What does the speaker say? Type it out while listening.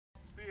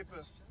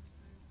people.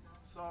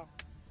 So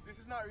this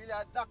is not really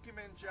a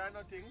documentary or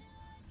nothing.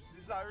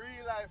 This is a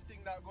real life thing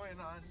that's going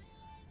on.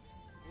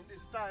 In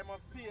this time of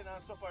pain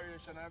and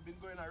suffering, I've been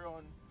going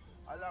around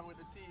along with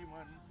the team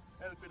and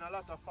helping a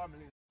lot of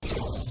families.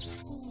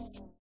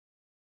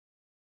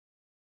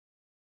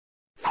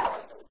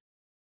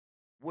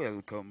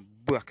 Welcome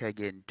back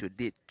again to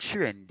the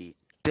trendy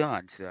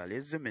dancehall,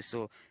 you see me?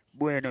 So,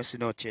 buenos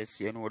noches,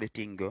 you know the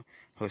thing go.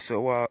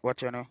 So,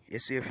 what you know? You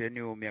see if you're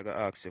new, me I gotta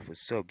ask you for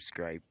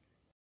subscribe.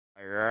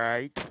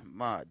 Alright,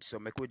 mad. So,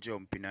 make we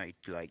jump in it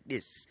like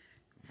this.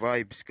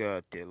 VYBZ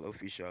KARTEL,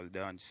 official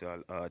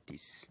dancehall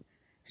artist.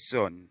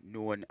 Son,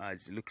 known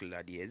as Likkle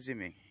Addi, you see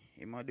me?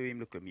 He might do him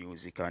look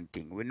music and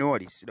thing. We know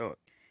this, though.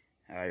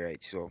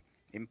 Alright, so,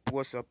 him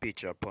post a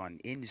picture upon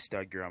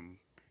Instagram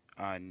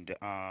and,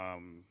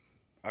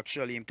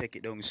 actually him take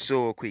it down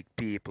so quick,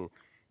 people.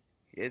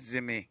 You see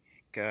me?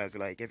 Cause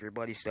like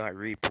everybody start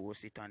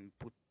repost it and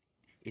put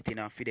it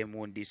in for them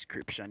own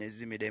description. You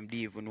see me? Them don't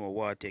even know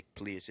what take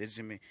place. You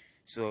see me?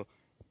 So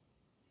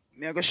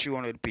me I go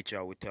show you the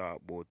picture we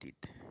talk about it.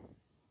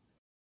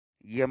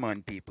 Yeah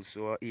man people,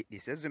 so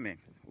this you see me?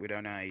 With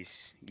a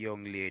nice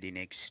young lady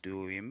next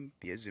to him.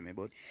 You see me?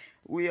 But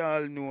we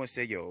all know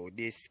say yo,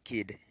 this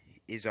kid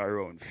is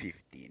around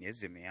 15, you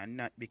see me? And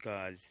not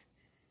because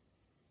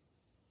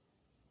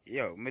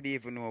yo, I don't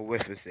even know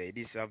what to say.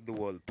 This have the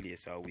whole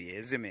place away,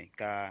 you see me?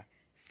 Cause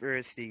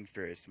first thing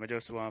first, I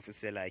just want to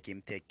say like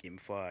him take him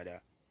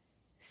father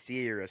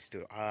serious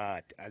to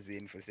heart, as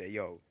in for say,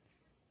 yo,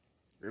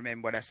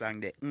 remember that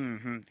song there,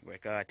 where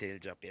Cartel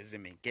drop, you see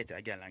me? Get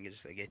a girl and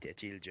just get your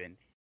children.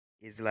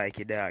 It's like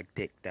a dog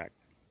take that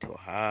to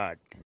heart.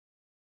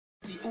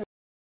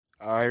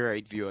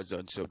 Alright viewers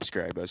and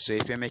subscribers, so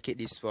if you make it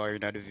this far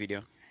in the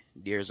video,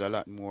 there's a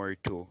lot more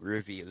to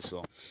reveal.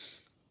 So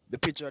the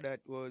picture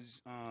that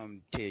was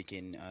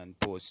taken and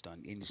posted on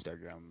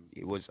Instagram,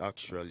 it was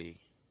actually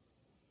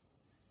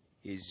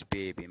his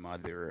baby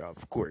mother,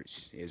 of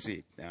course, is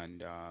it?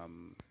 And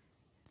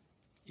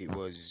it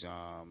was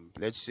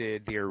let's say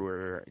they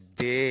were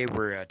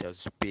at a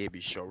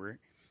baby shower,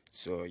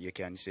 so you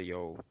can say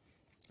yo,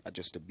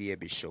 just a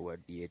baby shower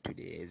day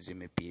today. You see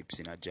me peeps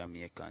in a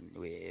Jamaican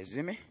way, you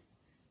see me?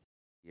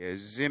 You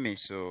see me?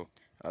 So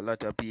a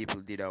lot of people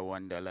did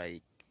wonder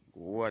like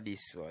what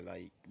this for,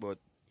 like, but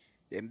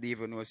them don't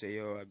even know say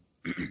yo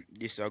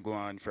this a go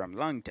on from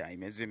long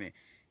time, you see me?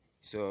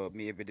 So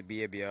maybe the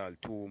baby all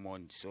 2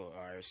 months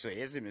or so,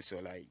 you see me? So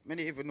like I don't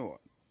even know,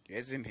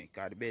 you see me?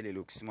 Cause the belly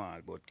looks small,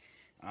 but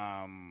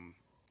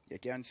you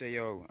can say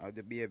yo at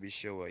the baby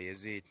shower, you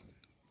see it,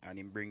 and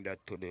him bring that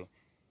to the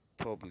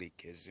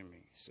public, you see me?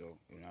 So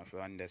you have to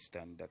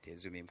understand that, you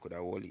see me, him could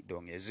have hold it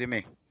down, you see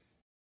me?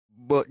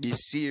 But the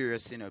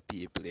serious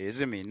people, you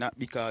see me? Not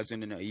because you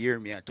don't hear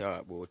me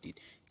talk about it,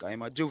 cause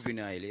I'm a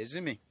juvenile, you see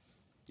me?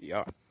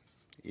 Yeah.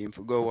 If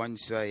you go one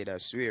side, I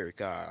swear,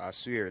 cause I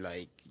swear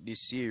like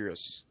this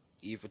serious.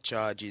 If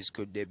charges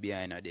could be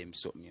behind them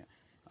something, yeah.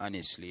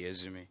 Honestly, you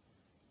see me?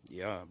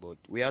 Yeah, but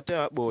we are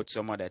talk about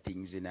some other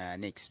things in our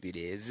next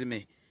video, you see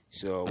me?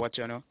 So watch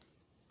you know.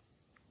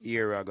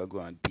 Here I go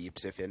on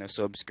peeps. If you're not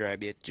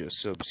subscribed yet, just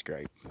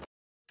subscribe.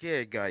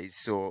 Okay guys,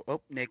 so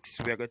up next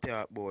we're gonna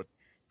talk about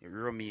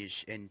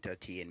Romeich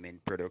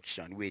entertainment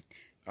production with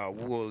a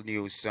whole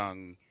new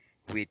song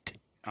with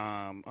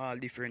all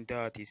different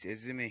artists, you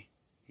see me?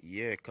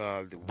 Yeah,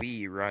 called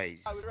We Rise.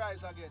 I will rise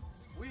again.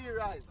 We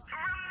rise.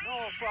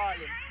 No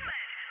falling.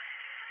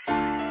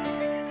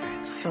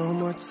 So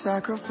much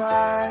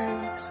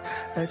sacrifice.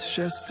 Let's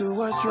just do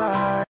what's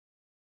right.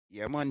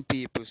 Yeah man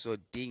people, so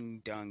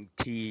Ding Dong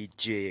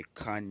Teejay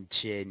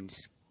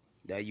Conscience,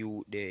 the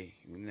youth there,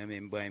 you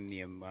remember him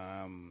name,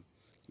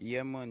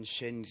 yeah man,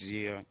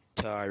 Shenzia,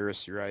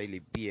 Taurus,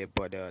 Riley, be a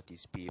bad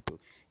artist people.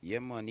 Yeah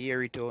man,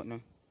 hear it out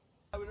now.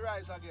 I will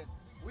rise again.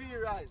 We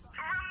rise.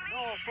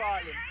 No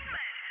falling.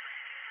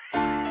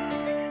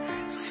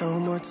 So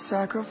much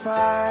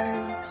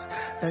sacrifice.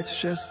 Let's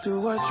just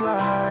do what's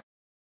right.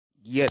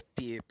 Yeah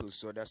people,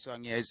 so the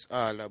song is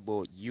all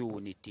about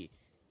unity.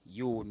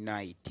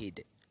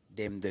 United.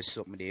 Them the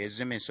something there, you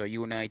see me? So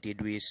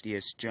united we stay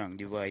strong,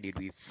 divided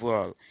we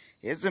fall.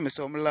 You see me?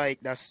 So I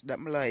like that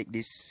like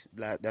this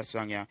that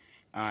song, yeah.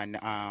 And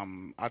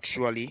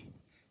actually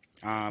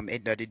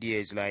end of the day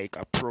is like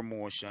a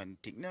promotion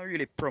thing. Not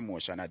really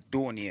promotion, a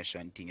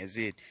donation thing, is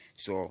it?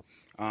 So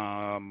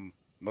I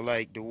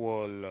like the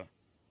whole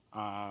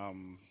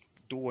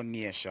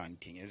donation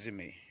thing, you see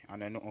me?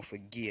 And I don't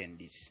forget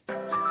this.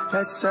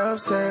 Let's help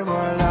save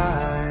our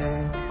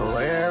life.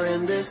 We're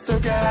in this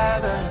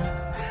together.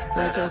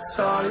 Let us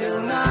all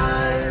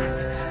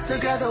unite.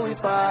 Together we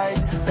fight.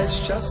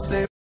 Let's just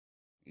live.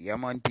 Yeah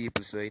man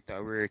people, so it's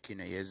working,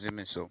 you see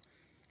me? So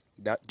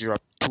that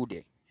dropped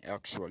today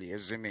actually, you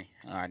see me?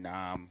 And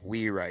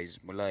We Rise,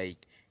 I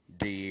like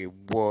the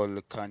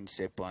whole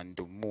concept and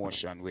the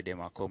motion with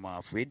them I come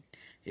off with,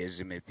 you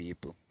see me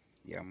people?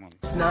 Yeah man.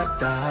 It's not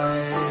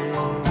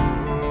time.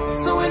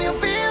 So when you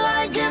feel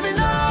like giving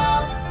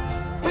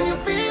up, when you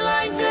feel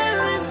like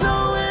there is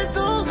nowhere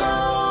to go,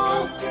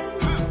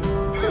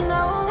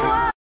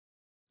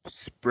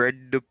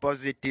 Spread the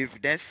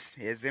positiveness.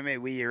 You see me?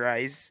 We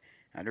rise.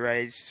 And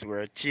rise for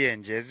a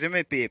change. You see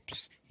me,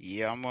 peeps?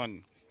 Yeah,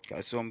 man.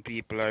 Because some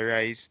people are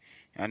rise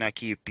and I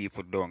keep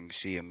people down.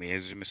 See me?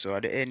 You see me? So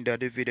at the end of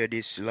the video,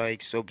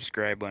 dislike,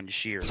 subscribe, and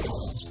share.